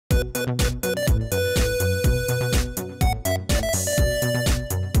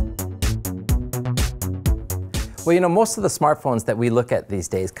Well, you know, most of the smartphones that we look at these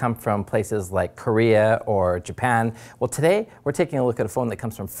days come from places like Korea or Japan. Well, today we're taking a look at a phone that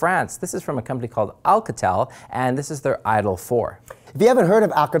comes from France. This is from a company called Alcatel, and this is their Idol 4. If you haven't heard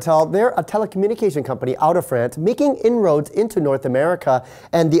of Alcatel, they're a telecommunication company out of France making inroads into North America.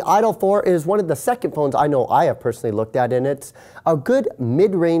 And the Idol 4 is one of the second phones I know I have personally looked at, and it's a good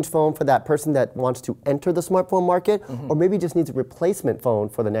mid-range phone for that person that wants to enter the smartphone market or maybe just needs a replacement phone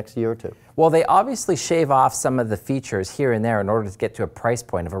for the next year or two. Well, they obviously shave off some of the features here and there in order to get to a price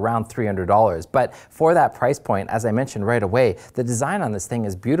point of around $300. But for that price point, as I mentioned right away, the design on this thing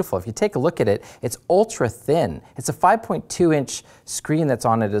is beautiful. If you take a look at it, it's ultra thin. It's a 5.2-inch screen that's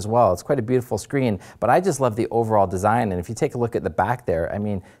on it as well. It's quite a beautiful screen, but I just love the overall design. And if you take a look at the back there, I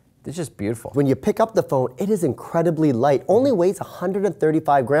mean, it's just beautiful. When you pick up the phone, it is incredibly light. Only weighs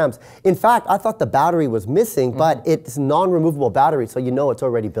 135 grams. In fact, I thought the battery was missing, but it's non-removable battery, so you know it's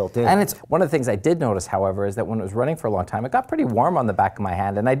already built in. And it's one of the things I did notice, however, is that when it was running for a long time, it got pretty warm on the back of my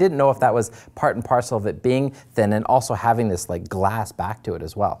hand, and I didn't know if that was part and parcel of it being thin and also having this like glass back to it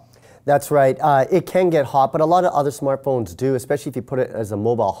as well. That's right. It can get hot, but a lot of other smartphones do, especially if you put it as a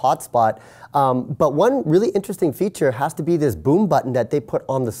mobile hotspot. But one really interesting feature has to be this boom button that they put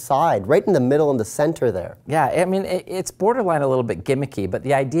on the side, right in the middle in the center there. Yeah, I mean, it's borderline a little bit gimmicky, but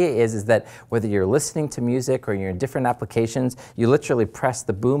the idea is that whether you're listening to music or you're in different applications, you literally press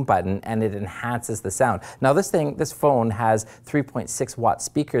the boom button and it enhances the sound. Now this phone has 3.6 watt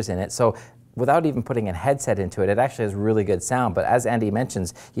speakers in it, so without even putting a headset into it, it actually has really good sound. But as Andy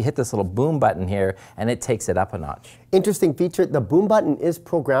mentions, you hit this little boom button here and it takes it up a notch. Interesting feature, the boom button is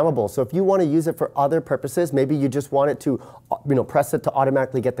programmable. So if you want to use it for other purposes, maybe you just want it to, press it to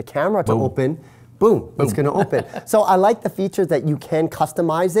automatically get the camera to open. Boom, it's going to open. So I like the feature that you can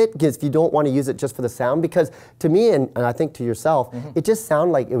customize it, because if you don't want to use it just for the sound, because to me, and I think to yourself, it just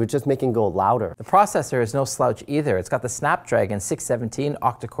sounded like it was just making it go louder. The processor is no slouch either. It's got the Snapdragon 617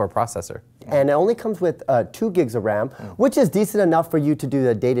 octa-core processor. And it only comes with 2 gigs of RAM, which is decent enough for you to do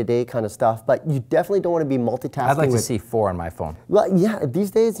the day-to-day kind of stuff, but you definitely don't want to be multitasking. I'd like to see 4 on my phone. Well, yeah, these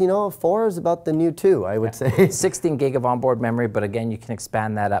days, 4 is about the new 2, I would say. 16 gig of onboard memory, but again, you can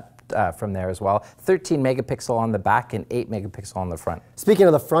expand that up from there as well. 13 megapixel on the back and 8 megapixel on the front. Speaking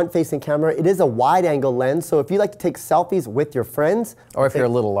of the front-facing camera, it is a wide-angle lens, so if you like to take selfies with your friends, or if you're a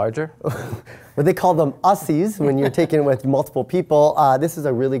little larger, what they call them ussies when you're taking it with multiple people, this is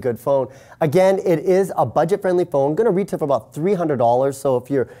a really good phone. Again, it is a budget-friendly phone, going to retail for about $300. So if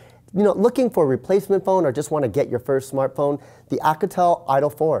you're looking for a replacement phone or just want to get your first smartphone, the Alcatel Idol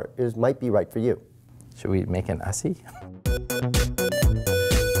 4 might be right for you. Should we make an ussie?